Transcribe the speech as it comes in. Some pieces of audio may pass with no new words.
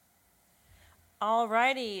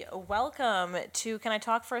Alrighty, welcome to Can I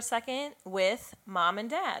Talk for a Second with Mom and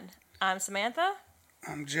Dad. I'm Samantha,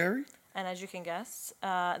 I'm Jerry. and as you can guess,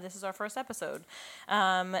 this is our first episode.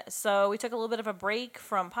 So we took a little bit of a break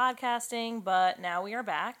from podcasting, but now we are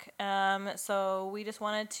back. So we just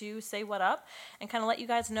wanted to say what up and kind of let you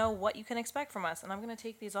guys know what you can expect from us. And I'm going to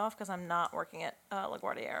take these off because I'm not working at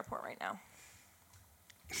LaGuardia Airport right now.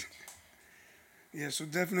 Yeah, so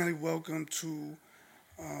definitely welcome to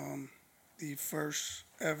the first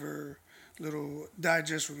ever little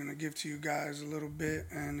digest we're going to give to you guys a little bit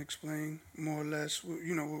and explain more or less,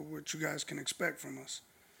 what you guys can expect from us.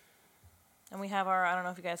 And we have I don't know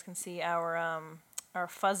if you guys can see our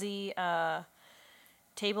fuzzy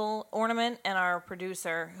table ornament and our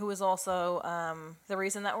producer, who is also the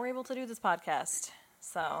reason that we're able to do this podcast.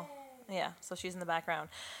 So, yeah, so she's in the background.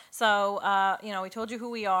 So, we told you who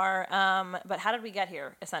we are, but how did we get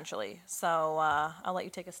here, essentially? So, I'll let you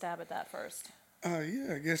take a stab at that first.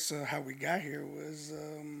 I guess how we got here was,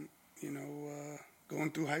 going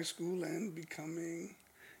through high school and becoming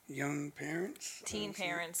young parents. Teen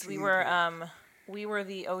parents. Teen We were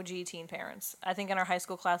the OG teen parents. I think in our high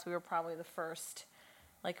school class, we were probably the first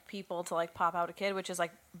people to pop out a kid, which is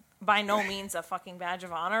by no means a fucking badge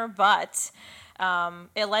of honor, but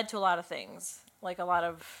it led to a lot of things, a lot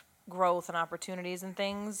of growth and opportunities and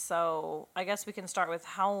things. So I guess we can start with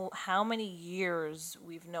how many years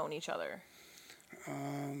we've known each other.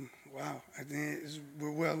 Wow, I think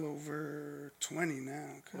we're well over 20 now.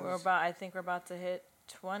 I think we're about to hit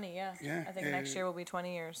 20. Yeah. I think next year will be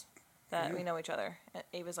 20 years that we know each other.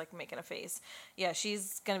 Ava's making a face. Yeah,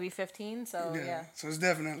 she's gonna be 15. So yeah. So it's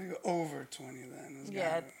definitely over 20 then.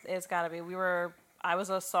 It's gotta be. I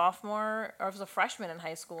was a sophomore, or I was a freshman in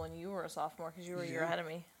high school, and you were a sophomore because you were a year ahead of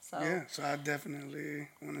me. So yeah, so I definitely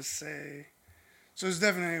want to say. So it's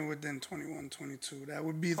definitely within 21, 22. That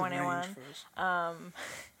would be the 21. range for us. I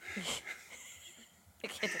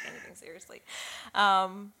can't take anything seriously.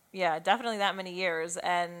 Yeah, definitely that many years,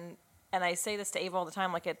 and I say this to Ava all the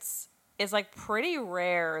time. It's pretty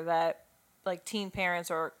rare that teen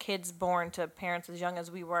parents or kids born to parents as young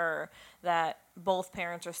as we were, that both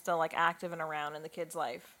parents are still active and around in the kid's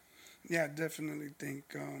life. Yeah, I definitely think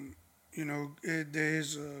there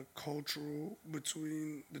is a cultural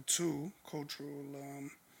between the two cultural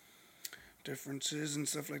differences and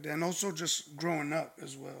stuff like that, and also just growing up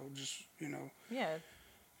as well. Just Yeah.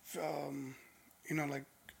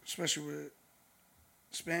 Especially with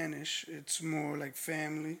Spanish, it's more like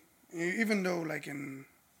family. Even though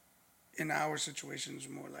in our situation, it's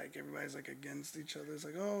more everybody's against each other. It's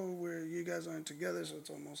you guys aren't together, so it's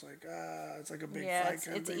almost it's a big fight.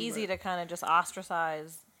 It's easy to kind of just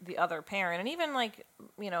ostracize the other parent. And even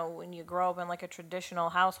when you grow up in a traditional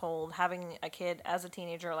household, having a kid as a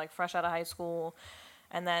teenager, fresh out of high school,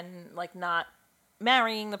 and then not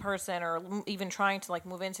marrying the person or even trying to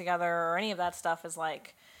move in together or any of that stuff is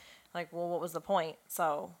well, what was the point?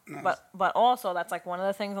 So, no. but also that's one of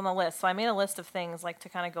the things on the list. So I made a list of things to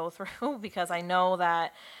kind of go through because I know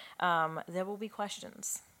that there will be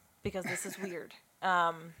questions because this is weird.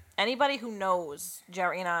 Anybody who knows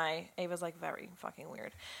Jerry and I, Ava's very fucking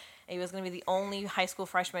weird. Ava's going to be the only high school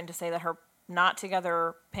freshman to say that her not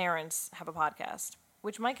together parents have a podcast,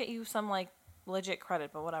 which might get you some legit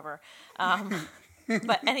credit, but whatever.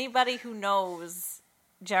 But anybody who knows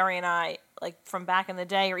Jerry and I, from back in the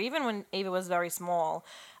day, or even when Ava was very small,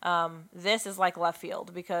 this is left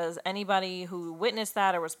field, because anybody who witnessed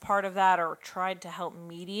that or was part of that or tried to help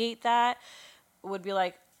mediate that would be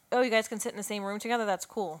oh, you guys can sit in the same room together? That's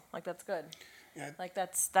cool. That's good. Yeah.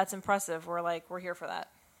 That's impressive. We're here for that.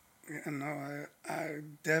 Yeah, no, I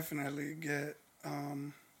definitely get a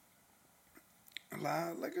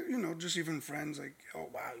lot, just even friends, oh,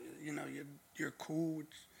 wow, you're cool with,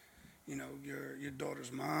 your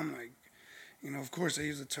daughter's mom, of course they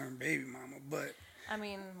use the term baby mama, but I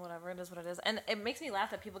mean, whatever, it is what it is. And it makes me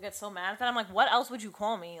laugh that people get so mad at that. I'm what else would you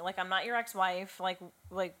call me? I'm not your ex-wife.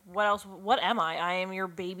 What else? What am I? I am your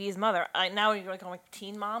baby's mother. Now you're calling me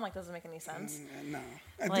teen mom? Doesn't make any sense. No.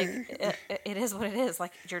 It is what it is.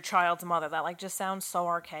 Your child's mother. That, just sounds so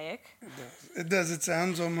archaic. It does. It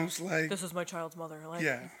sounds almost like... This is my child's mother.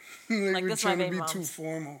 Yeah. We're this trying my to be mom's. Too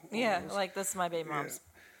formal. Almost. Yeah, this is my baby mom's. Yeah.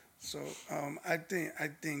 So, I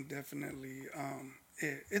think definitely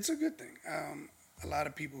it's a good thing. A lot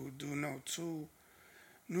of people who do know too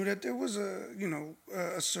knew that there was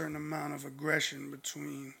a certain amount of aggression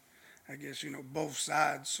between, I guess, both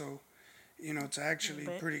sides. So, it's actually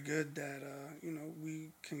pretty good that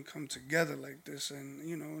we can come together like this,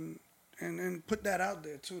 and and put that out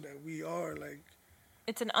there too, that we are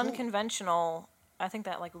it's an cool. unconventional I think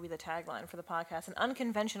that like would be the tagline for the podcast, an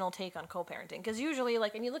unconventional take on co-parenting. Because usually,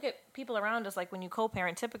 like, and you look at people around us, like when you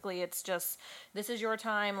co-parent, typically it's just, this is your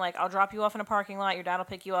time. Like, I'll drop you off in a parking lot. Your dad will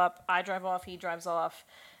pick you up. I drive off. He drives off.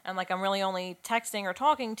 And like, I'm really only texting or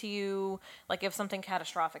talking to you, like, if something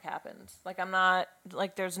catastrophic happens. Like, I'm not,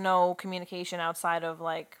 like, there's no communication outside of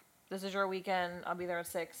like, this is your weekend. I'll be there at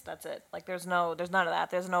 6. That's it. Like, there's none of that.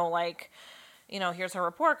 There's no like, you know, here's her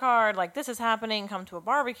report card, like, this is happening, come to a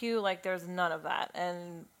barbecue, like, there's none of that.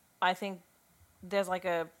 And I think there's like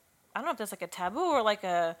I don't know if there's like a taboo or like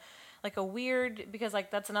a weird, because like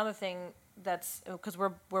that's another thing, that's because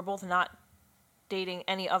we're both not dating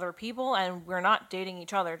any other people, and we're not dating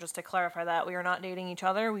each other, just to clarify that. We are not dating each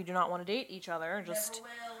other. We do not want to date each other.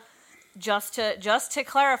 Just to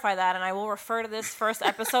clarify that, and I will refer to this first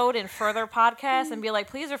episode in further podcasts and be like,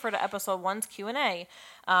 please refer to episode 1's Q&A.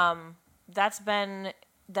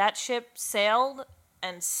 That ship sailed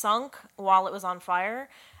and sunk while it was on fire.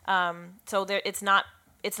 So it's not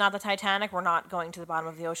the Titanic. We're not going to the bottom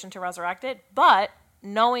of the ocean to resurrect it. But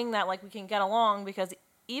knowing that like we can get along, because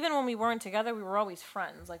even when we weren't together, we were always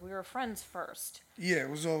friends. Like, we were friends first. Yeah, it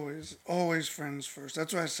was always friends first.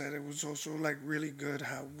 That's why I said it was also like really good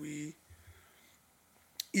how we,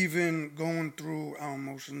 even going through our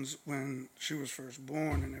emotions when she was first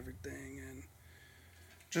born and everything, and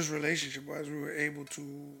just relationship-wise, we were able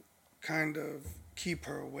to kind of keep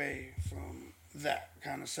her away from that,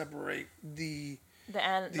 kind of separate the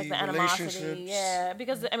animosity, yeah,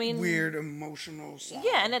 because I mean, weird emotional side.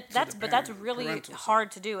 Yeah, and that's really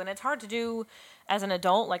hard to do, and it's hard to do as an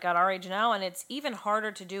adult, like at our age now, and it's even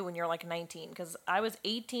harder to do when you're like 19, because I was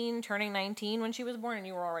 18, turning 19 when she was born, and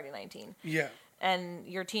you were already 19. Yeah, and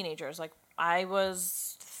you're teenagers. Like, I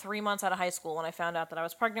was 3 months out of high school when I found out that I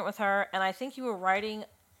was pregnant with her, and I think you were riding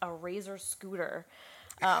a Razor scooter.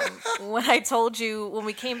 When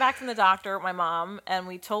we came back from the doctor, my mom, and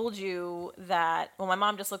we told you that, well, my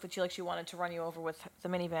mom just looked at you like she wanted to run you over with the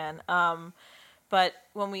minivan. But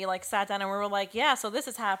when we like sat down and we were like, yeah, so this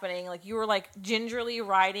is happening, like, you were like gingerly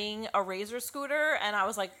riding a Razor scooter, and I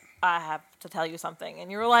was like, I have to tell you something.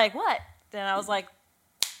 And you were like, what? And I was like,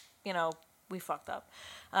 you know, we fucked up.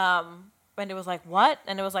 And it was like, what?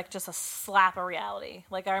 And it was like just a slap of reality.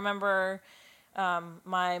 Like, I remember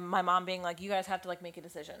my mom being like, you guys have to like make a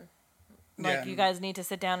decision. Like, yeah, you guys need to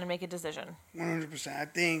sit down and make a decision. 100%. I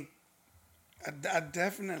think I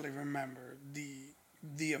definitely remember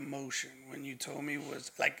the emotion when you told me,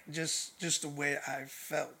 was like, just the way I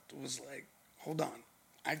felt was like, hold on,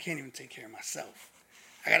 I can't even take care of myself.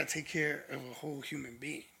 I got to take care of a whole human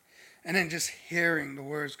being. And then just hearing the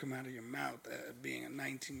words come out of your mouth, being a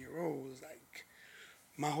 19-year-old, was like,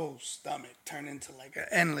 my whole stomach turned into like an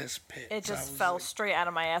endless pit. It just fell like, straight out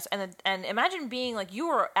of my ass. And imagine being like, you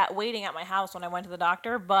were waiting at my house when I went to the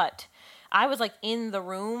doctor, but I was like in the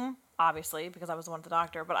room, obviously, because I was the one at the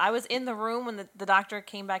doctor, but I was in the room when the doctor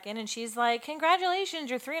came back in, and she's like, congratulations,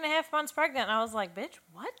 you're 3.5 months pregnant. And I was like, bitch,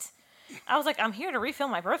 what? I was like, I'm here to refill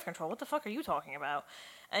my birth control. What the fuck are you talking about?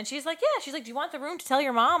 And she's like, yeah. She's like, do you want the room to tell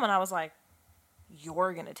your mom? And I was like,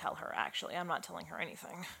 you're going to tell her, actually. I'm not telling her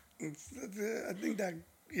anything. I think that,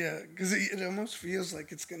 yeah, because it almost feels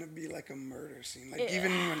like it's going to be like a murder scene. Like,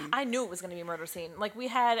 even when... I knew it was going to be a murder scene. Like, we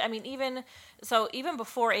had, I mean, even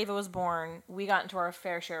before Ava was born, we got into our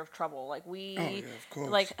fair share of trouble. Like, Oh, yeah, of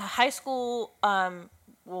course. Like, high school,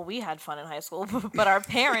 well, we had fun in high school, but our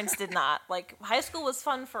parents did not. Like, high school was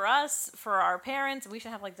fun for us, for our parents. We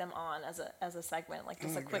should have like them on as a segment, like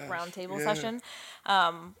just a quick round table session.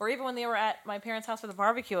 Or even when they were at my parents' house for the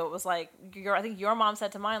barbecue, it was like, I think your mom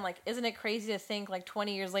said to mine, like, isn't it crazy to think like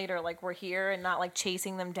 20 years later, like, we're here and not like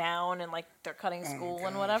chasing them down and like they're cutting school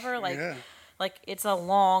and whatever. Like, like, it's a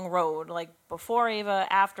long road. Like, before Ava,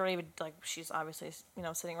 after Ava, like, she's obviously, you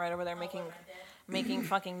know, sitting right over there making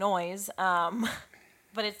fucking noise.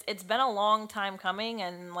 But it's been a long time coming,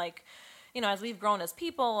 and like, you know, as we've grown as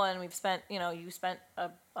people, and we've spent, you know, you spent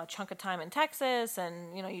a chunk of time in Texas,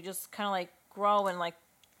 and you know, you just kind of like grow, and like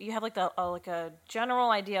you have like a general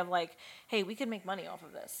idea of like, hey, we could make money off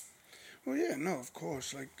of this. Well, yeah, no, of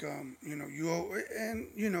course, like, you know, and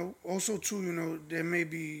you know, also too, you know, there may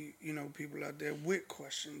be, you know, people out there with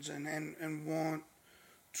questions and want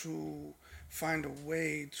to find a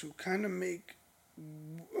way to kind of make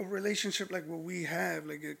a relationship like what we have,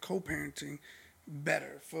 like a co-parenting,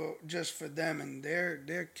 better for them and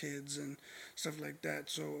their kids and stuff like that.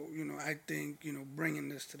 So, you know, I think, you know, bringing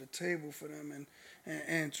this to the table for them and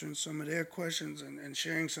answering some of their questions and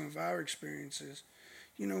sharing some of our experiences,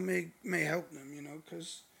 you know, may help them, you know,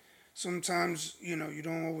 because sometimes, you know, you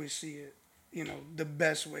don't always see it, you know, the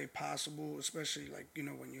best way possible, especially like, you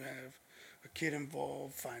know, when you have a kid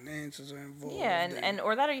involved, finances are involved. Yeah, and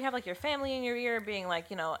or that, or you have like your family in your ear being like,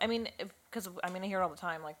 I mean, because I mean, I hear it all the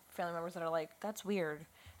time, like family members that are like, "That's weird,"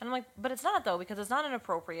 and I'm like, but it's not though, because it's not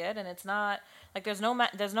inappropriate, and it's not like there's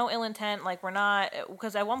no ill intent. Like we're not,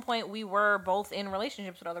 because at one point we were both in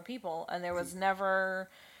relationships with other people, and there was never,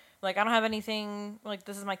 like, I don't have anything, like,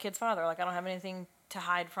 this is my kid's father, like I don't have anything to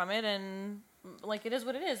hide from it, and like it is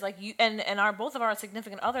what it is. Like you and our both of our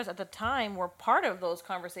significant others at the time were part of those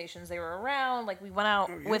conversations. They were around. Like we went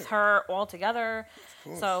out with her all together.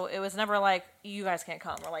 So it was never like you guys can't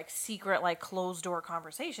come, or like secret like closed door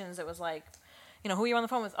conversations. It was like, who are you on the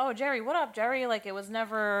phone with? Oh, Jerry, what up, Jerry? Like it was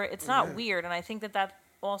never. It's not weird, and I think that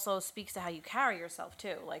also speaks to how you carry yourself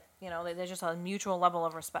too. Like there's just a mutual level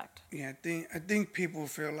of respect. Yeah, I think people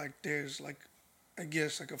feel like there's like, I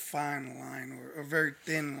guess, like a fine line or a very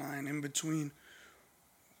thin line in between,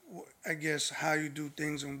 I guess, how you do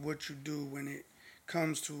things and what you do when it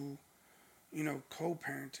comes to,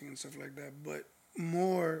 co-parenting and stuff like that. But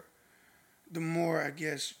the more, I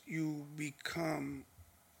guess, you become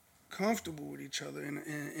comfortable with each other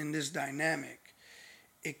in this dynamic,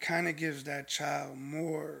 it kind of gives that child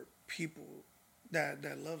more people that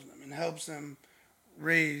loves them and helps them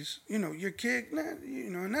raise, your kid,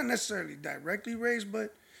 not necessarily directly raised,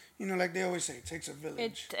 but, like they always say, it takes a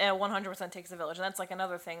village. It 100% takes a village. And that's like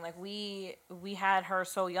another thing. Like we had her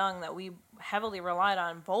so young that we heavily relied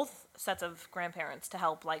on both sets of grandparents to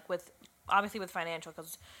help, like obviously with financial,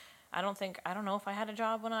 because I don't know if I had a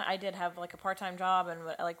job when I did have like a part-time job, and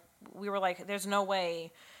like we were like, there's no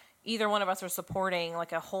way either one of us are supporting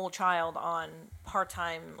like a whole child on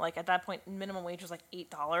part-time. Like at that point, minimum wage was like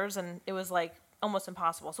 $8, and it was like almost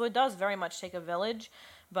impossible. So it does very much take a village,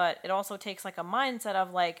 but it also takes like a mindset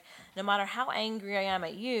of like, no matter how angry I am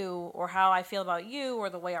at you or how I feel about you or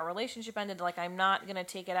the way our relationship ended, like I'm not going to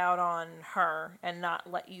take it out on her and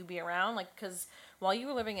not let you be around. Like, cause while you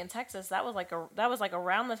were living in Texas, that was like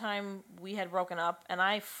around the time we had broken up, and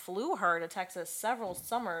I flew her to Texas several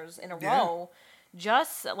summers in a row.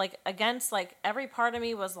 Just like against like every part of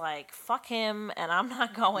me was like, fuck him, and I'm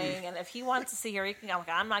not going, and if he wants to see her, he can.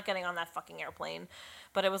 I'm not getting on that fucking airplane.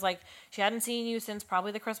 But it was like she hadn't seen you since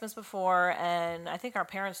probably the Christmas before, and I think our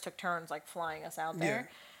parents took turns like flying us out there.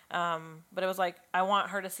 But it was like, I want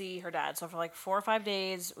her to see her dad. So for like 4 or 5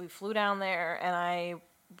 days we flew down there, and I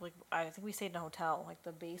think we stayed in a hotel, like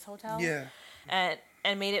the base hotel,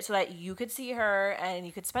 and made it so that you could see her and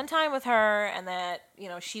you could spend time with her, and that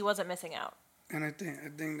she wasn't missing out. And I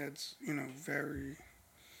think that's very,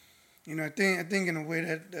 I think in a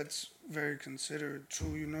way that's very considerate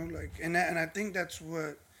too, like, and I think that's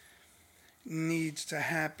what needs to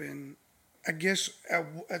happen. I guess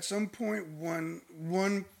at some point one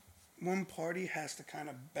party has to kind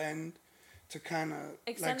of bend to kind of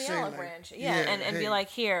extend like the olive branch, and be like,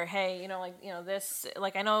 here, hey, this,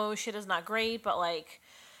 like, I know shit is not great, but like,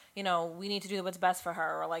 we need to do what's best for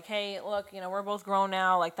her. Or like, hey, look, we're both grown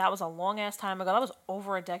now. Like, that was a long-ass time ago. That was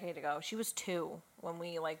over a decade ago. She was 2 when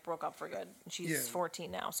we, like, broke up for good. She's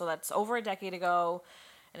 14 now. So that's over a decade ago.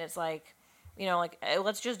 And it's like,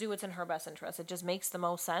 let's just do what's in her best interest. It just makes the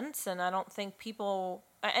most sense. And I don't think people...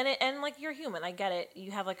 And like, you're human. I get it.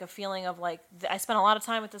 You have, like, a feeling of, like, I spent a lot of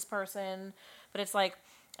time with this person. But it's like...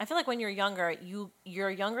 I feel like when you're younger, your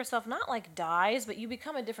younger self not like dies, but you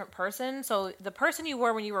become a different person. So the person you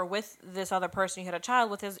were when you were with this other person you had a child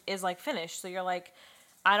with is like finished. So you're like,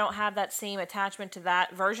 I don't have that same attachment to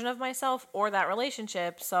that version of myself or that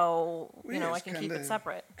relationship. So, I can keep it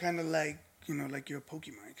separate. Kind of like, like you're a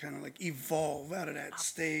Pokemon, kind of like evolve out of that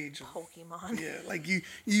stage. Pokemon. Yeah, like you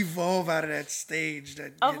evolve out of that stage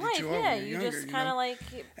that of that life. you are Yeah, when you're you younger, just kind of like.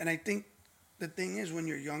 And I think the thing is, when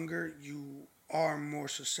you're younger, you are more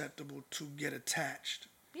susceptible to get attached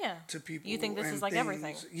to people. You think this is like things.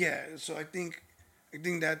 Everything. Yeah, so I think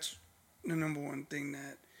that's the number one thing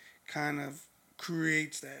that kind of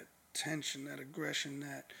creates that tension, that aggression,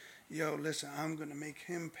 that listen, I'm gonna make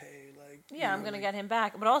him pay. Like, I'm gonna get him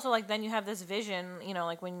back. But also, like, then you have this vision,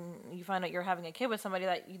 like when you find out you're having a kid with somebody,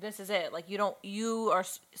 that this is it. Like,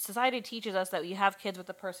 society teaches us that you have kids with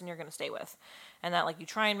the person you're gonna stay with, and that like you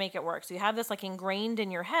try and make it work. So you have this like ingrained in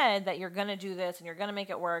your head that you're gonna do this and you're gonna make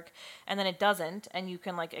it work, and then it doesn't, and you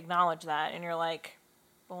can like acknowledge that, and you're like,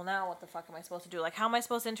 well, now what the fuck am I supposed to do? Like, how am I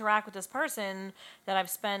supposed to interact with this person that I've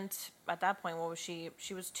spent, at that point, what was she?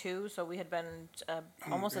 She was 2, so we had been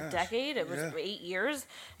almost a decade. It was 8 years.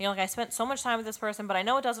 Like, I spent so much time with this person, but I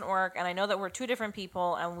know it doesn't work, and I know that we're 2 different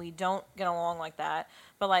people, and we don't get along like that.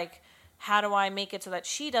 But, like, how do I make it so that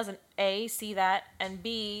she doesn't A, see that, and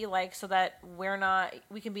B, like, so that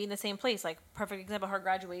we can be in the same place. Like, perfect example, her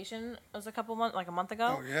graduation was like a month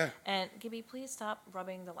ago. Oh yeah. And Gibby, please stop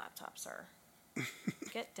rubbing the laptop, sir.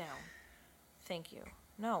 Get down. Thank you.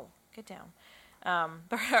 No, get down.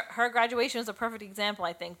 But her graduation is a perfect example,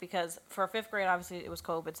 I think, because for fifth grade, obviously it was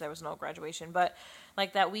COVID, so there was no graduation. But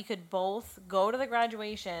like that, we could both go to the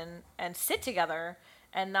graduation and sit together,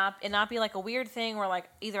 and not be like a weird thing where like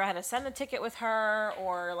either I had to send the ticket with her,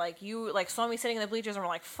 or like you like saw me sitting in the bleachers and were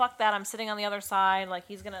like, fuck that, I'm sitting on the other side. Like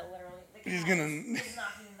he's gonna literally He's gonna he's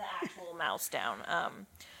knocking the actual mouse down.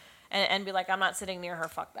 And be like, I'm not sitting near her.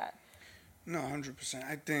 Fuck that. No, 100%.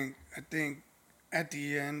 I think at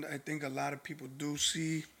the end, I think a lot of people do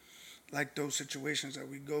see like those situations that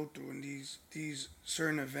we go through and these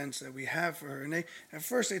certain events that we have for her, and they at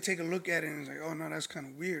first they take a look at it and it's like, oh no, that's kind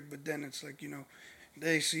of weird, but then it's like,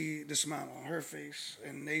 they see the smile on her face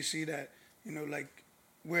and they see that, like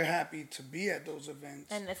we're happy to be at those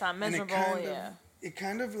events, and it's not miserable. It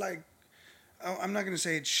kind of like, I'm not gonna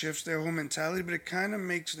say it shifts their whole mentality, but it kind of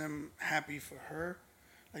makes them happy for her,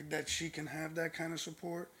 like that she can have that kind of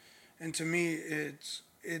support. And to me,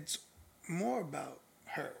 it's more about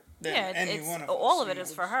her than any one of us. All of it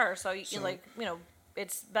is for her. So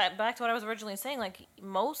it's back to what I was originally saying. Like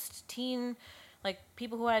most like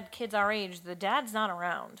people who had kids our age, the dad's not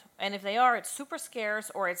around, and if they are, it's super scarce,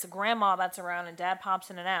 or it's a grandma that's around and dad pops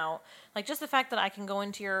in and out. Like just the fact that I can go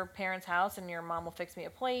into your parents' house and your mom will fix me a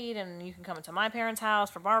plate, and you can come into my parents' house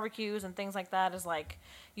for barbecues and things like that is like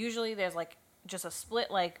usually there's like just a split,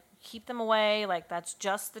 like keep them away, like that's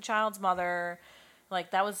just the child's mother, like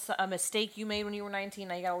that was a mistake you made when you were 19,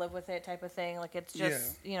 now you gotta live with it type of thing. Like it's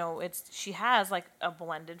just it's she has like a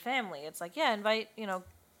blended family. It's like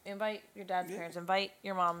invite your dad's parents, invite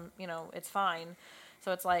your mom, it's fine.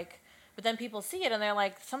 So it's like, but then people see it and they're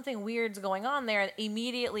like, something weird's going on there, and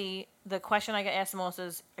immediately the question I get asked the most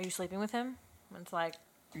is, are you sleeping with him? And it's like,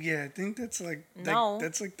 yeah, I think that's like no.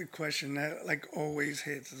 That's like the question that like always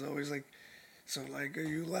hits. It's always like, so like, are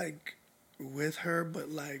you like with her but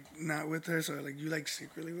like not with her? So like you like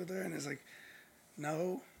secretly with her? And it's like,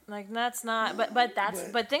 no. Like that's not.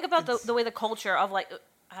 But think about the way the culture of like,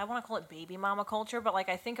 I want to call it baby mama culture, but like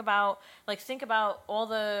I think about all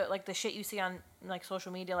the like the shit you see on like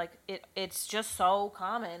social media, like it's just so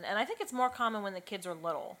common, and I think it's more common when the kids are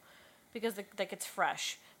little, because like it's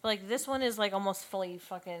fresh. But like this one is like almost fully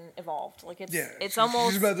fucking evolved. Like it's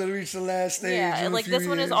almost, she's about to reach the last stage. Yeah, like this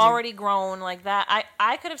one is already grown like that.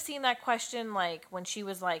 I could have seen that question like when she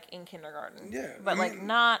was like in kindergarten. Yeah, but like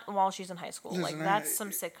not while she's in high school. Listen, like that's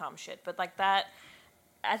some sitcom shit. But like that.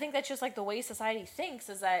 I think that's just like the way society thinks,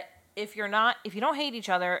 is that if you don't hate each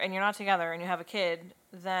other and you're not together and you have a kid,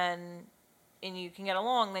 and you can get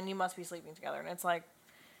along, then you must be sleeping together. And it's like,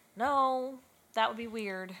 no, that would be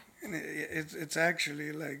weird. And it's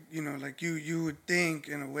actually like, like you would think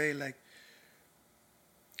in a way like,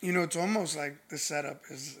 it's almost like the setup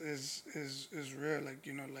is real. Like,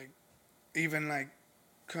 like even like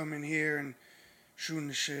coming here and shooting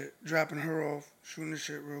the shit, dropping her off, shooting the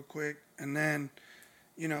shit real quick, and then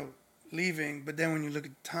leaving. But then when you look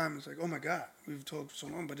at the time, it's like, oh my God, we've talked for so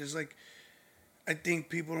long. But it's like, I think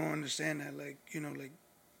people don't understand that, like, like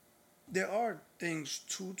there are things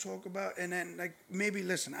to talk about. And then like, maybe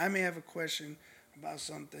listen, I may have a question about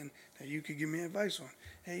something that you could give me advice on.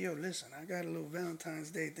 Hey, yo, listen, I got a little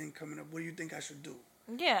Valentine's Day thing coming up. What do you think I should do?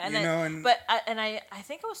 Yeah. And I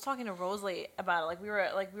think I was talking to Rosalie about it. Like we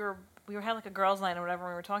were had like a girls' night or whatever,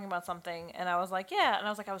 and we were talking about something, and I was like, yeah, and I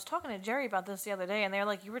was like, I was talking to Jerry about this the other day, and they were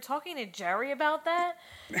like, you were talking to Jerry about that?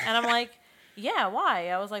 And I'm like, yeah, why?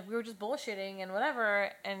 I was like, we were just bullshitting and whatever,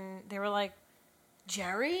 and they were like,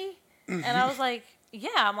 Jerry? And I was like, yeah,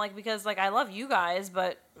 I'm like, because like I love you guys,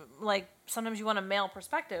 but like sometimes you want a male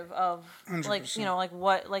perspective of 100%. like, like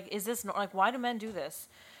what, like is this like, why do men do this?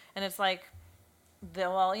 And it's like,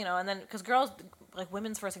 and then because girls, like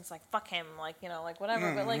women's first thing's like fuck him, like like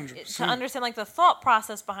whatever, but like to understand like the thought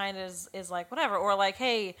process behind it is like whatever, or like,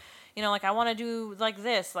 hey, like I want to do like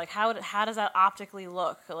this, like how does that optically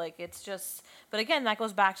look? Like it's just, but again, that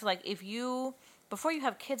goes back to like, if you, before you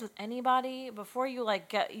have kids with anybody, before you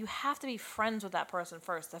like you have to be friends with that person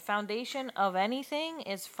first. The foundation of anything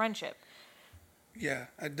is friendship. Yeah,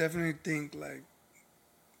 I definitely think like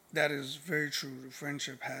that is very true. The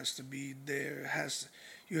friendship has to be there.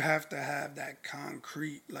 You have to have that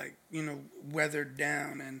concrete, like, weathered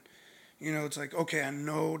down. And, it's like, okay, I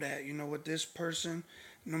know that, what this person,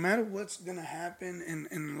 no matter what's going to happen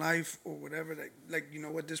in life or whatever, like,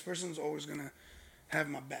 what this person's always going to have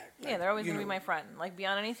my back. Yeah, they're always going to be my friend. Like,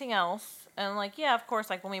 beyond anything else. And, like, yeah, of course,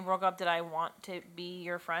 like, when we broke up, did I want to be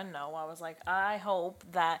your friend? No. I was like, I hope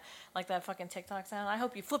that, like, that fucking TikTok sound, I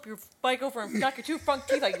hope you flip your bike over and knock your two front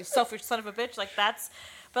teeth out, you selfish son of a bitch. Like, that's,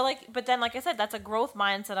 but then, like I said, that's a growth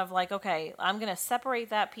mindset of, like, okay, I'm going to separate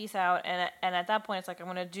that piece out. And at that point, it's like, I'm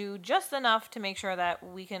going to do just enough to make sure that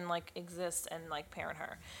we can, like, exist and, like, parent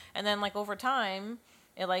her. And then, like, over time,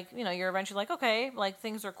 it, like, you know, you're eventually like, okay, like,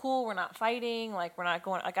 things are cool, we're not fighting, like, we're not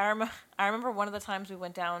going, like, I remember one of the times we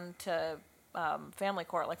went down to family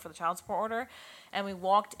court, like, for the child support order, and we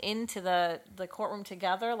walked into the courtroom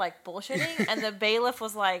together, like, bullshitting, and the bailiff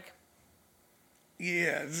was like,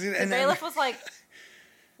 yeah, the bailiff was like,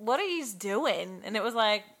 what are you doing? And it was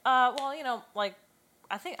like, well, you know, like,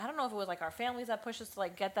 I don't know if it was like our families that pushed us to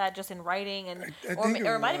like get that just in writing, and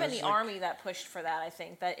or it might have been the army that pushed for that. I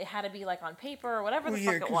think that it had to be like on paper or whatever the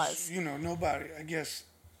fuck it was. You know, nobody. I guess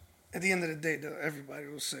at the end of the day, everybody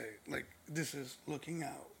will say like, "This is looking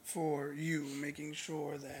out for you, making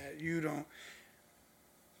sure that you don't,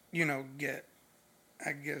 you know, get,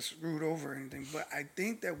 I guess, screwed over or anything." But I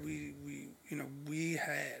think that we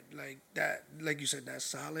had like that, like you said, that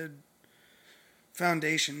solid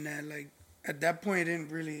foundation that like. At that point, it didn't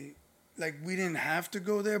really, like, we didn't have to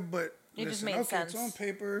go there, but it just listen, made sense. It's on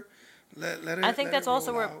paper. Let it. I think that's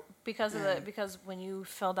also where out. because when you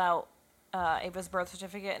filled out Ava's birth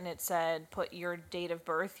certificate and it said put your date of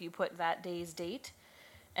birth, you put that day's date,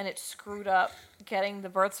 and it screwed up getting the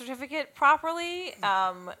birth certificate properly.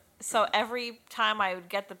 So every time I would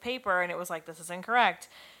get the paper and it was like, this is incorrect.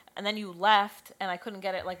 And then you left and I couldn't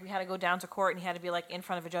get it. Like, we had to go down to court and you had to be like in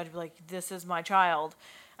front of a judge and be like, this is my child.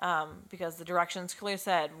 Because the directions clearly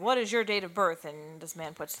said, what is your date of birth? And this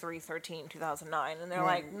man puts 3/13/2009. And they're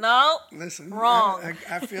like, no, listen, wrong.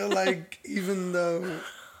 I feel like even though,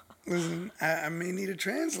 listen, I may need a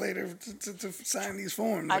translator to sign these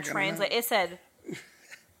forms. It said,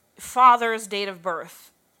 father's date of birth.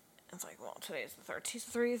 It's like, well, today's the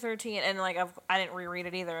 3/13, and like I didn't reread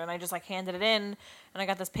it either, and I just like handed it in, and I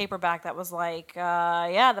got this paperback that was like,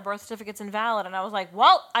 yeah, the birth certificate's invalid, and I was like,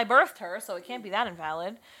 well, I birthed her, so it can't be that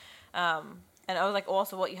invalid, and I was like,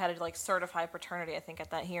 also, what you had to like certify paternity, I think,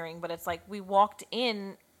 at that hearing, but it's like we walked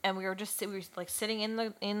in and we were like sitting in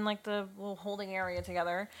the little holding area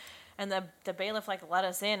together, and the bailiff like let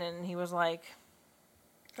us in, and he was like.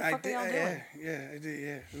 I did,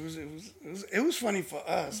 yeah. It was funny for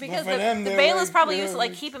us because but for them, the bailiffs like, probably used to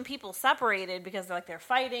like keeping people separated because they're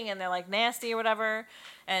fighting and they're like nasty or whatever.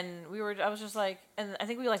 And I was just like, and I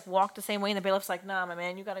think we like walked the same way. And the bailiff's like, nah, my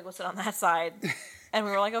man, you got to go sit on that side. And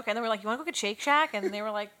we were like, okay. And then we were like, you want to go get Shake Shack? And they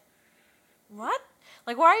were like, what?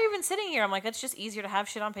 Like, why are you even sitting here? I'm like, it's just easier to have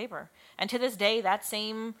shit on paper. And to this day, that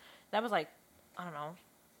was like, I don't know.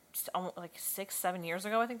 Like 6-7 years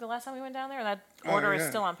ago, I think the last time we went down there, and that order is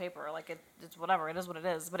still on paper. Like it's whatever, it is what it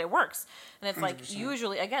is, but it works. And it's 100%. Like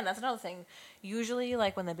usually, again, that's another thing. Usually,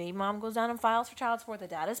 like when the baby mom goes down and files for child support, the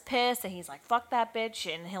dad is pissed and he's like, "Fuck that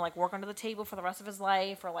bitch," and he'll like work under the table for the rest of his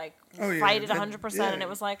life or like fight it 100%. And it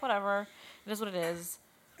was like, whatever, it is what it is.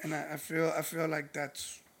 And I feel like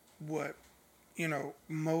that's what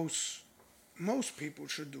most people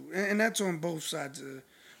should do, and that's on both sides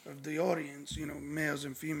of the audience, males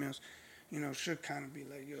and females, should kind of be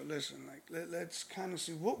like, yo, listen, like, let's kind of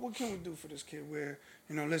see what can we do for this kid where,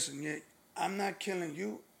 listen, yeah, I'm not killing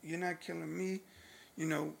you, you're not killing me,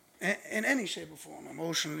 in any shape or form,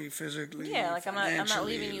 emotionally, physically. Yeah, like I'm not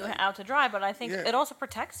leaving you out to dry, but I think it also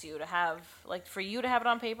protects you to have, like, for you to have it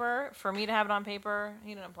on paper, for me to have it on paper.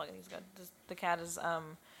 He didn't unplug it. He's good. The cat is,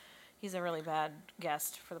 he's a really bad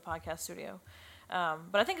guest for the podcast studio.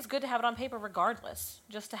 But I think it's good to have it on paper regardless,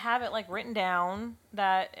 just to have it like written down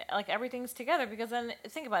that like everything's together, because then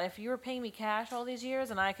think about it, if you were paying me cash all these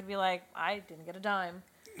years and I could be like, I didn't get a dime.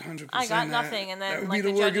 100%. I got nothing, and then that would like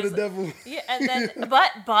be the work of the devil. Yeah, and then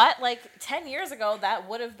but like 10 years ago, I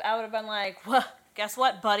would have been like, well, guess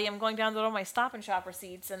what, buddy? I'm going down to all my Stop and Shop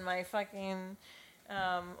receipts and my fucking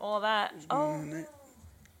all of that. Oh, I don't want to use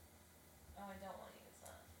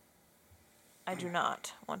that. I do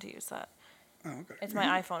not want to use that. Oh, okay. It's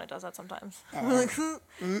my iPhone. It does that sometimes.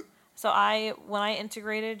 Mm-hmm. So when I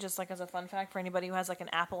integrated, just like as a fun fact for anybody who has like an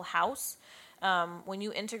Apple house, when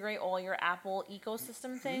you integrate all your Apple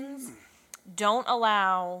ecosystem things, don't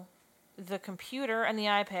allow the computer and the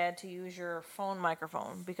iPad to use your phone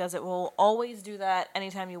microphone, because it will always do that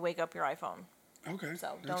anytime you wake up your iPhone. Okay,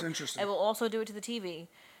 so that's interesting. It will also do it to the TV.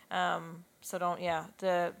 So don't,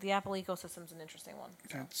 the Apple ecosystem's an interesting one.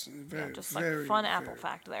 So, that's very, just like very, fun Apple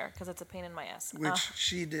fact there, because it's a pain in my ass. Which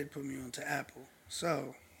she did put me onto Apple.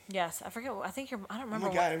 So Yes, I forget. I think you're. I don't Oh remember.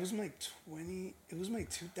 my God, it was my 20. It was my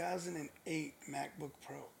 2008 MacBook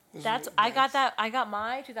Pro. I got that. I got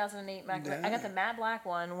my 2008 MacBook. I got the Yeah. matte black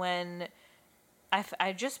one when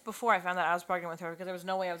I just before I found out I was pregnant with her because there was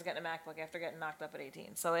no way I was getting a MacBook after getting knocked up at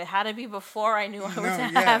 18. So it had to be before I knew I was No,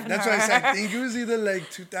 yeah, having that's her. why I said I think it was either like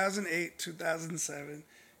 2008, 2007.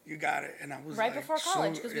 You got it, and I was Right like, before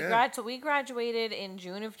college because we graduated in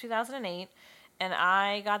June of 2008, and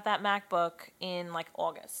I got that MacBook in like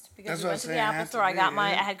August because That's we what I went was to the saying, it Apple had to store. I be, got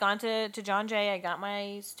my yeah. I had gone to John Jay. I got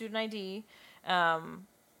my student ID, and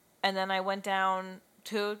then I went down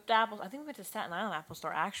to the Apple. I think we went to Staten Island Apple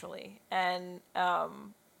Store actually, and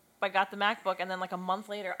I got the MacBook, and then like a month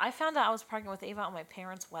later, I found out I was pregnant with Ava on my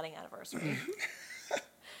parents' wedding anniversary.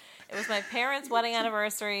 It was my parents' wedding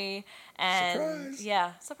anniversary, and Surprise.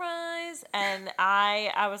 yeah, surprise. And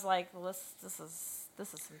I was like, well, this is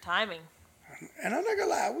some timing. And I'm not gonna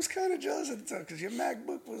lie, I was kind of jealous at the time because your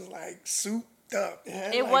MacBook was like souped up.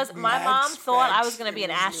 Had, It like, was my mad mom thought I was specs. gonna be It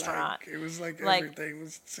an was astronaut. Like, it was like, Like- everything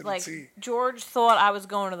was to Like the T. George thought I was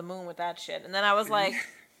going to the moon with that shit, and then I was like,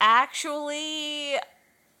 actually,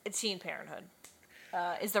 teen parenthood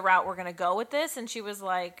is the route we're gonna go with this. And she was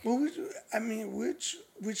like, Well, I mean, which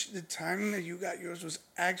the timing that you got yours was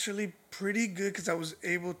actually pretty good because I was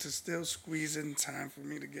able to still squeeze in time for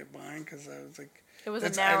me to get mine because I was like, it was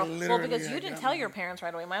that's- a I narrow. Well, literally because you had didn't got tell mine. your parents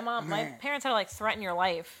right away. My No. parents had to like threaten your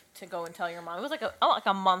life to go and tell your mom. It was like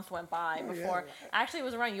a month went by Oh, yeah. before. Actually, it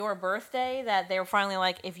was around your birthday that they were finally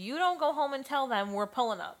like, if you don't go home and tell them, we're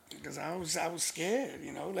pulling up. Because I was scared,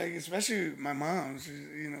 like especially my mom. She's,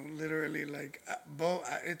 literally like,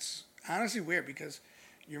 it's honestly weird because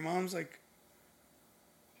your mom's like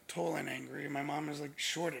tall and angry, and my mom is like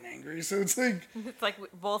short and angry. So it's like, It's like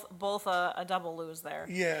both a double lose there.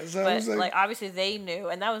 yeah. So I But was like obviously they knew,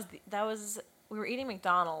 and that was we were eating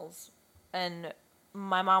McDonald's, and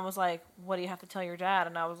my mom was like, "What do you have to tell your dad?"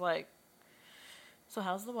 And I was like, "So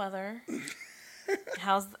how's the weather?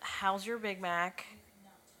 how's your Big Mac?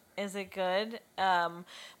 Is it good?" But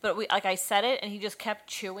I said it, and he just kept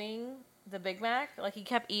chewing the Big Mac, like he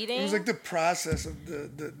kept eating. it was like the process of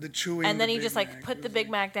the chewing. and then the he Big just Mac. like put It the was Big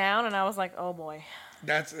Mac down, and I was like, "Oh boy."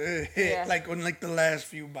 That's it. Yeah. Like on like the last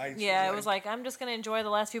few bites. Yeah, it was like, I'm just gonna enjoy the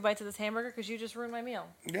last few bites of this hamburger because you just ruined my meal.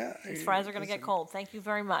 yeah. These fries are gonna get cold. Thank you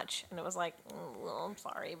very much. And it was like, well, I'm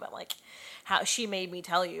sorry, but like, how she made me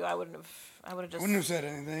tell you, I would have just. Wouldn't have said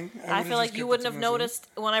anything. I feel like you wouldn't have noticed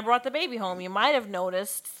when I brought the baby home. You might have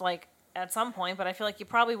noticed, like, at some point, but I feel like you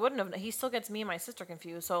probably wouldn't have. He still gets me and my sister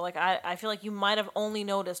confused. So like, I feel like you might have only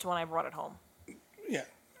noticed when I brought it home. Yeah,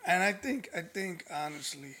 and I think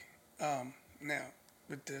honestly, now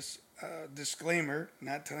with this disclaimer,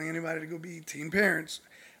 not telling anybody to go be teen parents,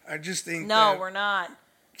 I just think No, that, we're not.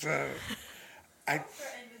 I,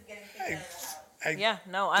 I Yeah,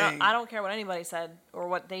 no, think- I don't care what anybody said or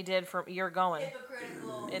what they did for you're going.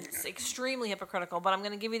 Hypocritical. It's extremely hypocritical, but I'm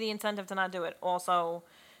going to give you the incentive to not do it. Also,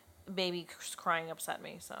 baby crying upset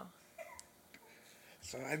me, so.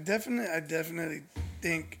 So I definitely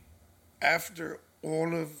think after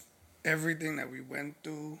all of everything that we went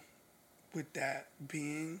through with that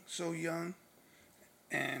being so young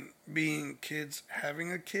and being kids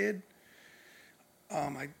having a kid,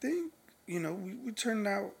 I think, we turned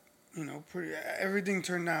out, everything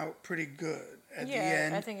turned out pretty good at the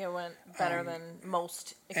end. I think it went better than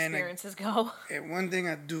most and experiences go. And one thing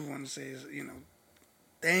I do want to say is,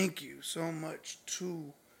 thank you so much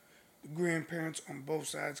to the grandparents on both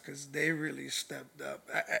sides because they really stepped up.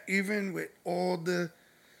 Even with all the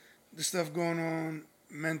stuff going on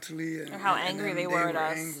mentally and Or how and angry then they were at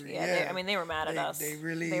us. angry. Yeah, they were mad at us. They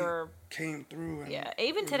really They were, came through. And yeah.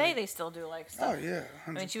 Even today, they still do like stuff. Oh yeah, 100%.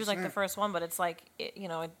 I mean, she was like the first one, but it's like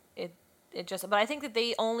it just. But I think that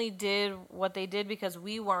they only did what they did because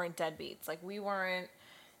we weren't deadbeats. Like we weren't,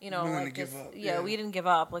 Willing like to give just up, yeah, yeah. we didn't give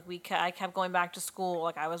up. Like I kept going back to school.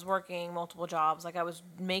 Like I was working multiple jobs. Like I was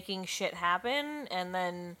making shit happen. And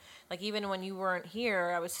then like even when you weren't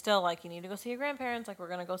here, I was still like, you need to go see your grandparents. Like we're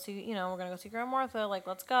gonna go see, we're gonna go see Grandma Martha. Like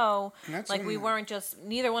let's go. And that's Like we when- weren't just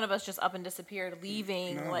neither one of us just up and disappeared,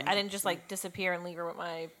 leaving. No, like I didn't just like disappear and leave her with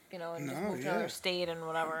my, and just No, move to yeah. another state and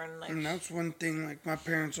whatever. And like And that's one thing, like, my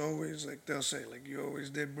parents always, like, they'll say, like, you always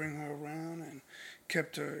did bring her around and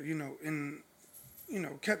kept her,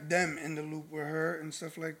 kept them in the loop with her and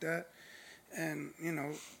stuff like that. And,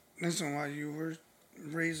 listen, while you were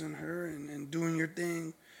raising her and doing your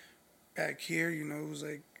thing back here, it was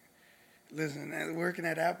like, listen, working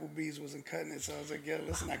at Applebee's wasn't cutting it. So I was like, yeah,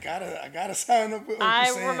 listen, I gotta sign up with Uncle I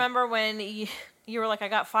Sam. remember when you were like, I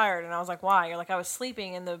got fired, and I was like, why? You're like, I was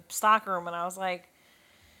sleeping in the stock room, and I was like,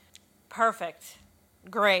 perfect,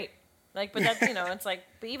 great. Like, but that, it's like,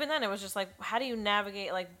 but even then, it was just like, how do you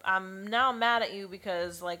navigate? Like, I'm now mad at you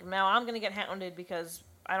because, like, now I'm gonna get hounded because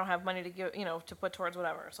I don't have money to give, to put towards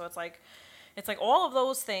whatever. So it's like all of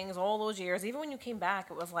those things, all those years. Even when you came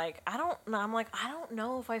back, it was like, I don't know. I'm like, I don't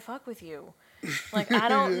know if I fuck with you. Like, I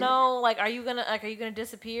don't know. Like, are you gonna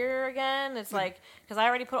disappear again? It's like, because I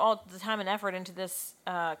already put all the time and effort into this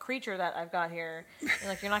creature that I've got here. And,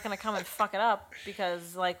 like, you're not gonna come and fuck it up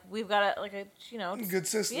because, like, we've got good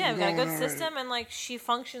system. Yeah, we've got a good already. system, and like she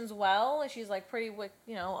functions well. She's like pretty,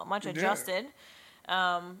 much adjusted.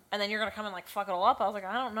 Yeah. And then you're gonna come and like fuck it all up. I was like,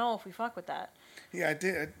 I don't know if we fuck with that. Yeah, I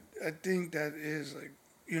did. I think that is like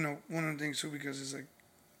one of the things too, because it's like,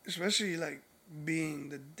 especially like being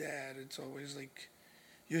the dad, it's always like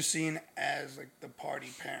you're seen as like the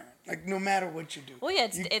party parent, like no matter what you do. Well, yeah,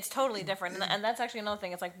 it's totally different, and that's actually another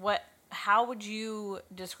thing. It's like, how would you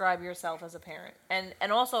describe yourself as a parent?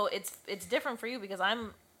 And also it's different for you because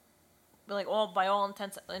I'm like by all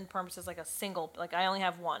intents and purposes like a single. Like I only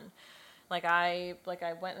have one. Like I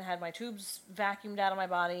went and had my tubes vacuumed out of my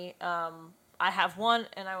body. I have one,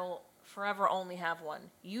 and I will forever only have one.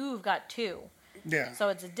 You've got two. Yeah. So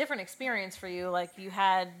it's a different experience for you. Like you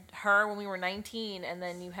had her when we were 19, and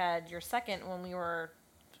then you had your second when we were,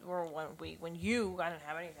 when you, I didn't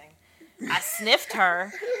have anything. I sniffed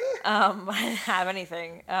her. I didn't have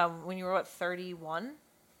anything. When you were what, 31?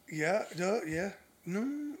 Yeah. Yeah.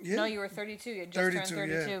 No. Yeah. No, you were 32. You had just 32,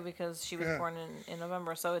 turned 32 yeah. because she was born in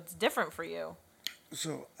November. So it's different for you.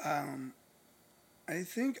 So I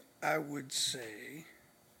think I would say,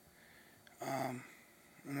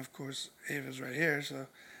 and of course Ava's right here, so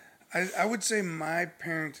I would say my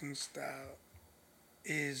parenting style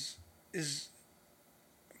is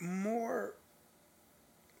more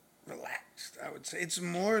relaxed. I would say it's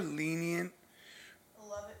more lenient. I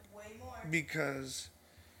love it way more. Because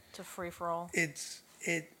it's a free for all.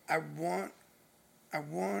 I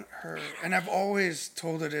want her, and I've always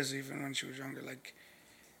told her this even when she was younger, like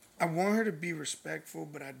I want her to be respectful,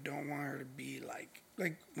 but I don't want her to be like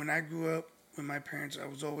when I grew up with my parents, I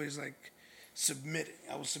was always like submitting.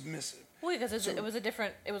 I was submissive. Well, because it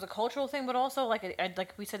was a cultural thing, but also like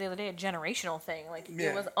like we said the other day, a generational thing. Like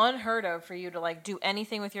it was unheard of for you to like do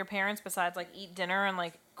anything with your parents besides like eat dinner and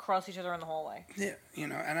like cross each other in the hallway. Yeah,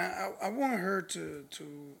 and I want her to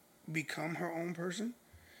become her own person.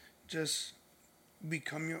 Just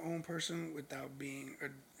become your own person without being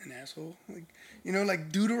an asshole. Like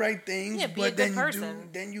like do the right things, be but a good person.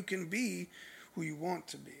 Then you can be who you want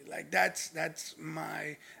to be. Like that's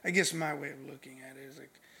my my way of looking at it is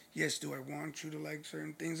like, yes, do I want you to like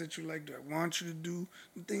certain things that you like? Do I want you to do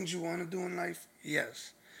the things you want to do in life?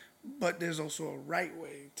 Yes. But there's also a right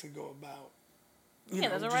way to go about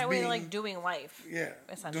there's a right way to like doing life. Yeah.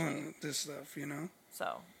 Essentially. Doing this stuff,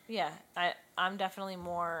 So yeah, I'm definitely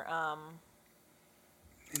more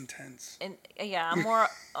intense. And yeah,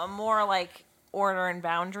 I'm more like order and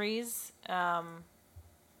boundaries.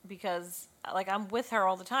 Because like I'm with her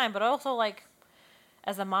all the time, but also like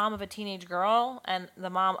as a mom of a teenage girl and the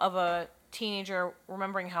mom of a teenager,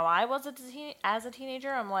 remembering how I was as a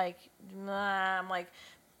teenager, I'm like, nah, I'm like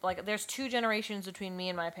there's two generations between me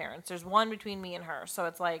and my parents. There's one between me and her. So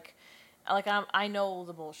it's like I know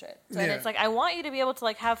the bullshit. So and it's like I want you to be able to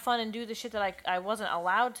like have fun and do the shit that I wasn't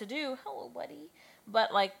allowed to do. Hello, buddy.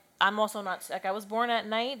 But like I'm also not like I was born at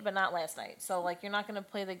night, but not last night. So like you're not gonna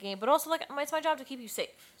play the game. But also like it's my job to keep you safe.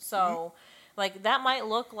 So like that might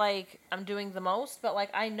look like I'm doing the most, but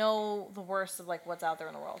like I know the worst of like what's out there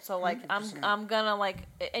in the world. So like 100%. I'm gonna like,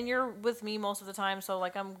 and you're with me most of the time. So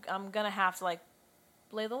like I'm gonna have to like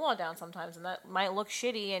lay the law down sometimes, and that might look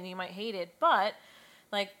shitty, and you might hate it, but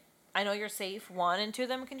like. I know you're safe. One and two of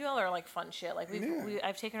them can do other like fun shit. Like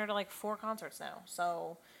I've taken her to like 4 concerts now.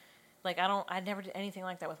 So, like I never did anything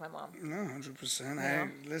like that with my mom. No,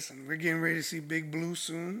 100%. Listen, we're getting ready to see Big Blue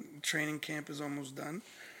soon. Training camp is almost done.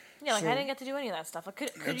 Yeah, like I didn't get to do any of that stuff. Like,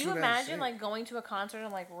 could you imagine like going to a concert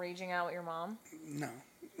and like raging out with your mom? No.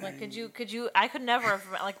 Like, could you? I could never have.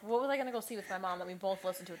 Like, what was I gonna go see with my mom that we both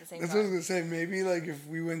listened to at the same time? That's what I was gonna say. Maybe like if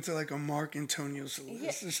we went to like a Mark Antonio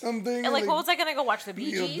Solis or something. And like, what was I gonna go watch the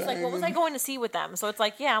Bee Gees? Like, what was I going to see with them? So it's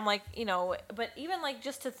like, yeah, I'm like, but even like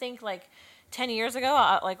just to think like 10 years ago,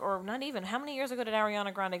 or not even, how many years ago did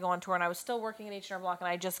Ariana Grande go on tour? And I was still working at H&R Block, and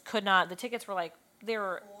I just could not. The tickets were like. They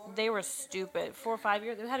were stupid. 4 or 5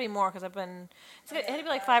 years. It had to be more because it had to be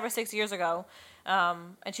like 5 or 6 years ago.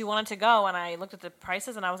 And she wanted to go, and I looked at the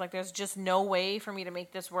prices, and I was like, there's just no way for me to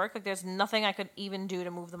make this work. Like, there's nothing I could even do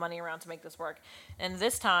to move the money around to make this work. And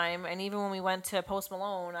this time, and even when we went to Post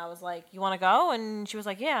Malone, I was like, you want to go? And she was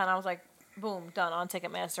like, yeah. And I was like, boom, done on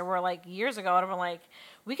Ticketmaster. Where like years ago, I'd have been like,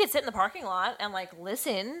 we could sit in the parking lot and like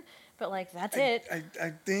listen. But, like, that's it.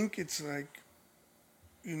 I think it's like,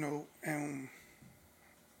 you know, and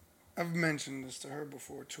I've mentioned this to her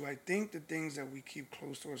before too. I think the things that we keep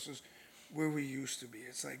close to us is where we used to be.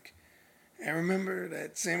 It's like, I remember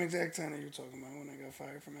that same exact time that you're talking about when I got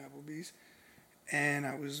fired from Applebee's. And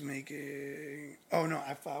I was making,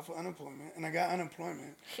 I filed for unemployment. And I got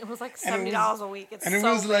unemployment. It was like $70 a week. It's and it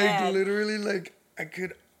so was like bad. literally like I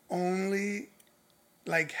could only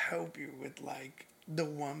like help you with like the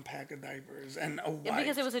one pack of diapers and a wipe. Yeah,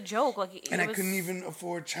 because it was a joke. Like, and I couldn't even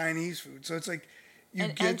afford Chinese food. So it's like you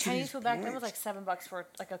get and to Chinese these food back then was points. like $7 for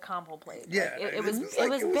like a combo plate. Yeah, like, it was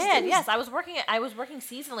like- bad. Yes, I was working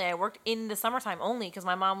seasonally. I worked in the summertime only because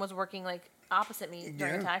my mom was working like opposite me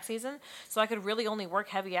during Yeah. tax season, so I could really only work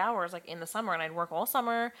heavy hours like in the summer, and I'd work all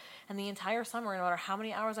summer, and the entire summer, no matter how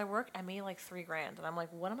many hours I worked, I made like $3,000, and I'm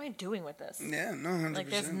like, what am I doing with this? Yeah, no, 100%. Like,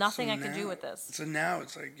 there's nothing I could do with this. So now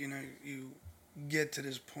it's like, you know, you get to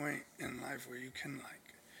this point in life where you can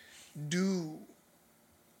like do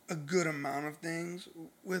a good amount of things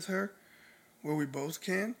with her, where we both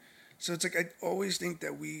can. So it's like I always think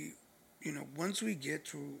that we, you know, once we get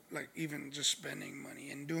to like even just spending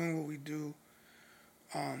money and doing what we do,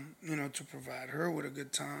 you know, to provide her with a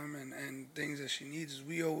good time and things that she needs, is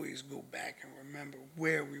we always go back and remember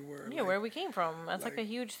where we were. Yeah, like, where we came from. That's like a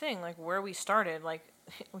huge thing. Like where we started. Like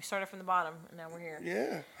we started from the bottom, and now we're here.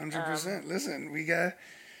 Yeah, 100%. Listen, we got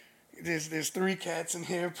there's 3 cats in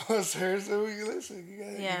here plus her, so you listen. You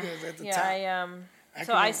guys at the top.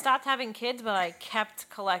 I stopped having kids, but I kept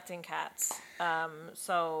collecting cats.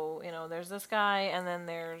 So you know, there's this guy, and then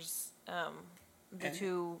there's the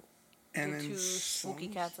two spooky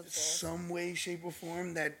cats upstairs. Some way, shape, or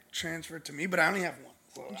form that transferred to me, but I only have one.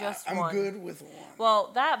 So Just I'm one. good with one.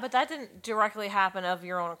 Well, that didn't directly happen of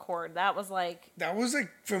your own accord. That was like That was like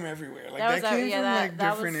from everywhere. Like that that was came from like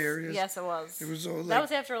different was, areas. Yes, it was. It was all like, that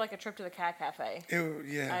was after like a trip to the cat cafe.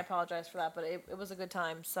 yeah. I apologize for that, but it was a good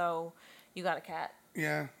time. So you got a cat.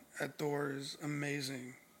 Yeah, Thor is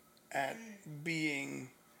amazing at being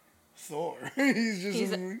Thor. He's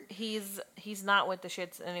not with the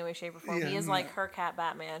shits in any way, shape, or form. Yeah, he is no. like her cat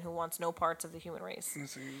Batman who wants no parts of the human race.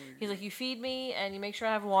 Listen, He's like, you feed me and you make sure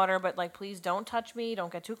I have water, but like, please don't touch me.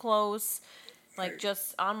 Don't get too close. Like,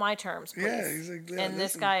 just on my terms, please. Yeah, he's like, yeah, and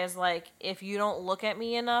this listen. guy is like, if you don't look at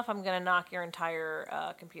me enough, I'm gonna knock your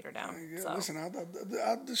entire computer down. Yeah, so. listen,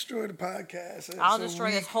 I'll destroy the podcast. I'll so destroy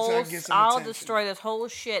we- this so whole. I get some I'll attention. destroy this whole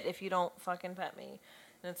shit if you don't fucking pet me.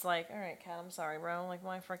 And it's like, all right, cat, I'm sorry, bro. Like,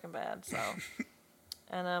 my freaking bad. So,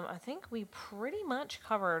 and I think we pretty much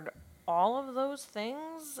covered all of those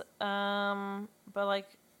things. But like,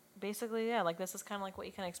 basically, yeah, like this is kind of like what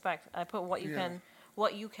you can expect. I put what you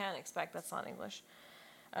can expect. That's not English.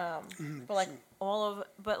 But like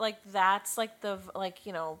but like that's like the like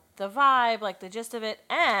you know the vibe, like the gist of it,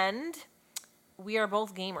 and we are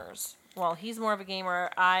both gamers. Well, he's more of a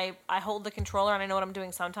gamer. I hold the controller and I know what I'm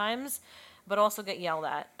doing sometimes, but also get yelled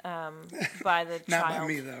at by the Not child. by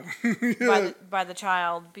me though. by the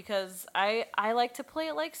child, because I like to play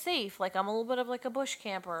it like safe. Like I'm a little bit of like a bush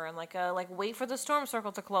camper and like wait for the storm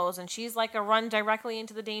circle to close, and she's like a run directly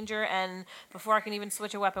into the danger, and before I can even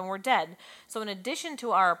switch a weapon, we're dead. So in addition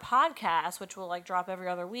to our podcast, which will like drop every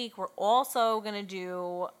other week, we're also gonna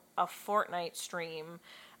do a Fortnite stream,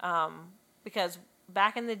 because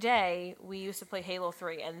back in the day we used to play Halo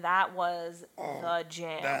 3, and that was the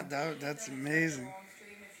jam. That's amazing.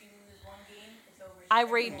 I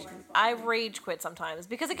rage quit sometimes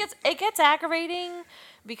because it gets aggravating,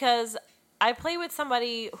 because I play with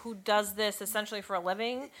somebody who does this essentially for a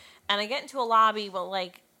living, and I get into a lobby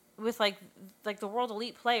with the world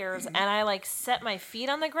elite players, and I like set my feet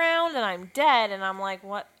on the ground and I'm dead, and I'm like,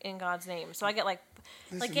 what in God's name? So I get like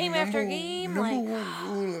game after game. Number one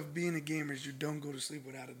rule of being a gamer is you don't go to sleep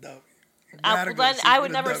without a W. Then I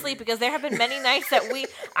would never sleep, because there have been many nights that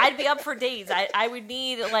I'd be up for days. I would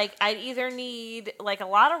need I'd either need like a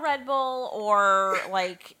lot of Red Bull or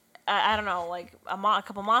like I don't know, like a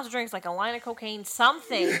couple monster drinks, like a line of cocaine,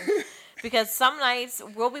 something, because some nights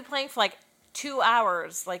we'll be playing for like 2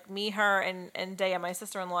 hours, like me, her, and Daya, my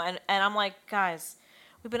sister-in-law, and I'm like, guys,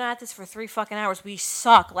 we've been at this for 3 fucking hours. We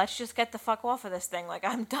suck. Let's just get the fuck off of this thing. Like,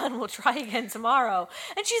 I'm done. We'll try again tomorrow.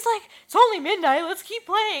 And she's like, it's only midnight. Let's keep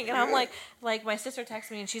playing. And I'm like my sister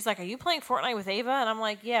texts me and she's like, are you playing Fortnite with Ava? And I'm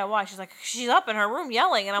like, yeah, why? She's like, she's up in her room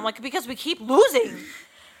yelling. And I'm like, because we keep losing.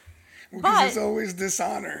 Because it's always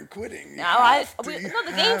dishonor and quitting.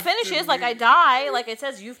 The game finishes, like I die, like it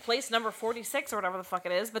says you've placed number 46 or whatever the fuck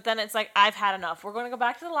it is, but then it's like, I've had enough. We're going to go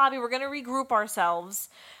back to the lobby, we're going to regroup ourselves,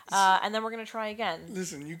 and then we're going to try again.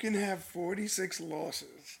 Listen, you can have 46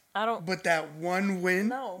 losses. But that one win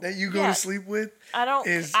that you go to sleep with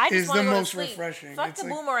is the most refreshing. Fuck the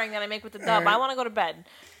boomerang that I make with the dub. I want to go to bed.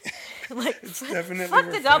 Like, it's definitely fuck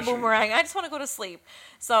refreshing. The dub boomerang. I just want to go to sleep.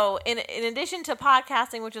 So in addition to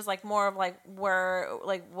podcasting, which is like more of like where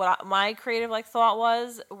like what my creative like thought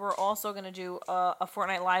was, we're also going to do a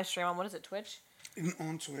Fortnite live stream on, what is it, Twitch?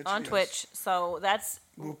 On Twitch. On Twitch. So that's...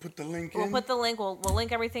 We'll put the link We'll put the link. We'll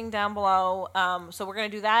link everything down below. So we're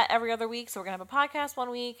going to do that every other week. So we're going to have a podcast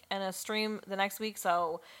one week and a stream the next week.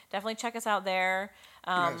 So definitely check us out there.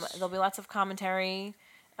 Yes. There'll be lots of commentary,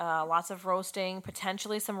 lots of roasting,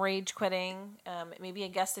 potentially some rage quitting, maybe a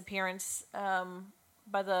guest appearance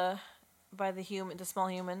by the small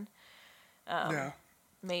human. Yeah.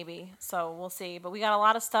 Maybe. So we'll see. But we got a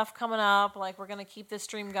lot of stuff coming up. Like, we're going to keep this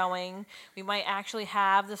stream going. We might actually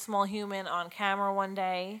have the small human on camera one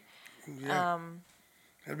day. Yeah.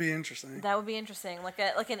 That'd be interesting. That would be interesting. Like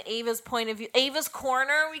an Ava's point of view. Ava's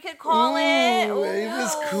Corner, we could call it. Ooh,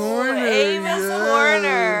 Ava's Corner. Ava's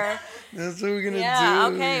Corner. That's what we're going to do. Yeah,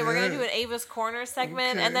 okay. We're going to do an Ava's Corner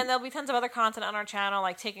segment. Okay. And then there'll be tons of other content on our channel,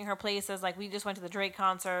 like taking her places. Like, we just went to the Drake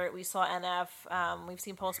concert. We saw NF. We've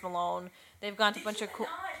seen Post Malone. They've gone to a bunch of cool...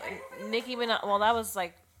 Nicki Minaj. Well, that was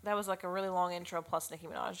like a really long intro plus Nicki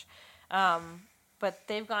Minaj. But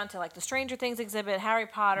they've gone to like the Stranger Things exhibit, Harry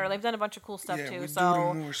Potter. They've done a bunch of cool stuff too. So,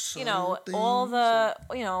 all the,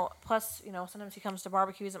 plus, sometimes he comes to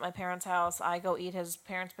barbecues at my parents' house. I go eat his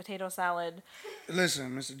parents' potato salad.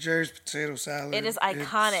 Listen, Mr. Jerry's potato salad. It is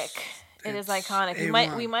iconic. It is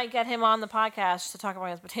iconic. We might get him on the podcast to talk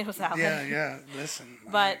about his potato salad. Yeah. Listen.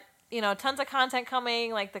 But tons of content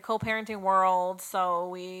coming, like the co-parenting world. So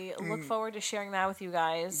we look forward to sharing that with you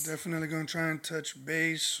guys. Definitely going to try and touch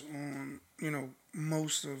base on,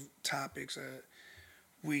 most of topics that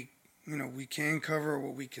we can cover,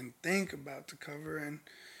 what we can think about to cover, and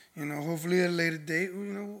hopefully at a later date,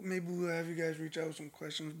 maybe we'll have you guys reach out with some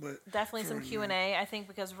questions. But definitely some Q&A. I think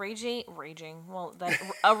because a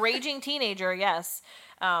raging teenager, yes,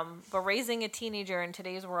 but raising a teenager in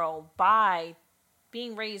today's world by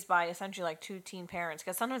being raised by essentially like two teen parents,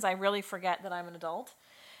 because sometimes I really forget that I'm an adult,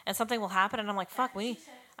 and something will happen, and I'm like, fuck,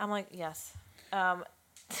 I'm like, yes.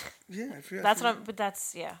 Yeah, I feel that's what I'm. But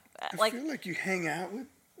that's I feel like you hang out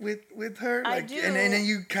with her. I like, do, and then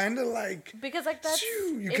you kind of like because like that's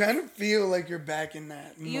you kind of feel like you're back in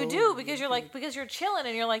that. You do because you're chilling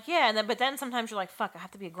and you're like but then sometimes you're like, fuck, I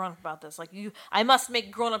have to be a grown up about this. Like I must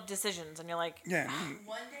make grown up decisions, and you're like, yeah.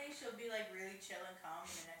 One day she'll be like really chill and calm,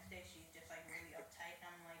 and the next day she's just like really uptight, and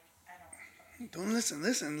I'm like, I don't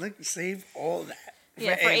listen. Like, save all that.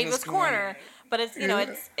 For Ava's Corner. But it's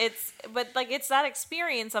it's that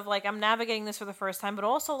experience of like, I'm navigating this for the first time, but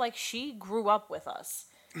also like she grew up with us.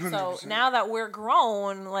 100%. So now that we're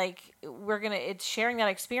grown, like it's sharing that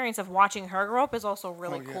experience of watching her grow up is also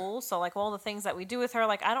really cool. So like all the things that we do with her,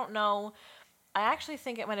 like I don't know, I actually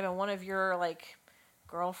think it might have been one of your like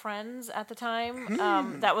girlfriends at the time.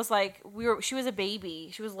 That was like she was a baby,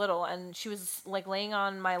 she was little, and she was like laying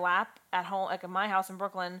on my lap at home, like at my house in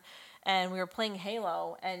Brooklyn. And we were playing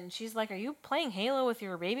Halo, and she's like, "Are you playing Halo with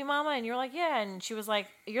your baby mama?" And you're like, "Yeah." And she was like,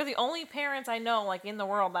 "You're the only parents I know, like in the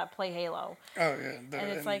world, that play Halo." Oh yeah, and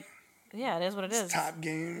it's like, yeah, it is what it is. Top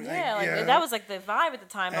game. Yeah, that was like the vibe at the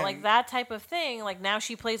time. But like that type of thing, like now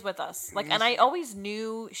she plays with us. Like, and I always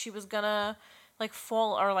knew she was gonna like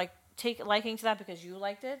fall or like take liking to that because you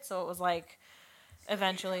liked it. So it was like,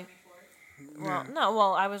 eventually.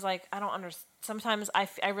 Well, I was like, I don't understand. Sometimes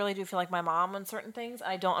I really do feel like my mom on certain things.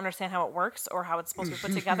 I don't understand how it works or how it's supposed to be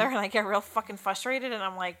put together, and I get real fucking frustrated, and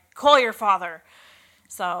I'm like, call your father.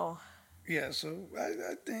 So. Yeah, so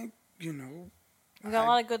I think, we got a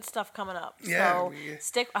lot of good stuff coming up. Yeah.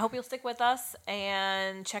 So I hope you'll stick with us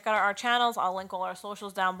and check out our channels. I'll link all our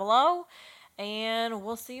socials down below, and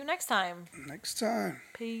we'll see you next time. Next time.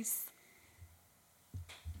 Peace.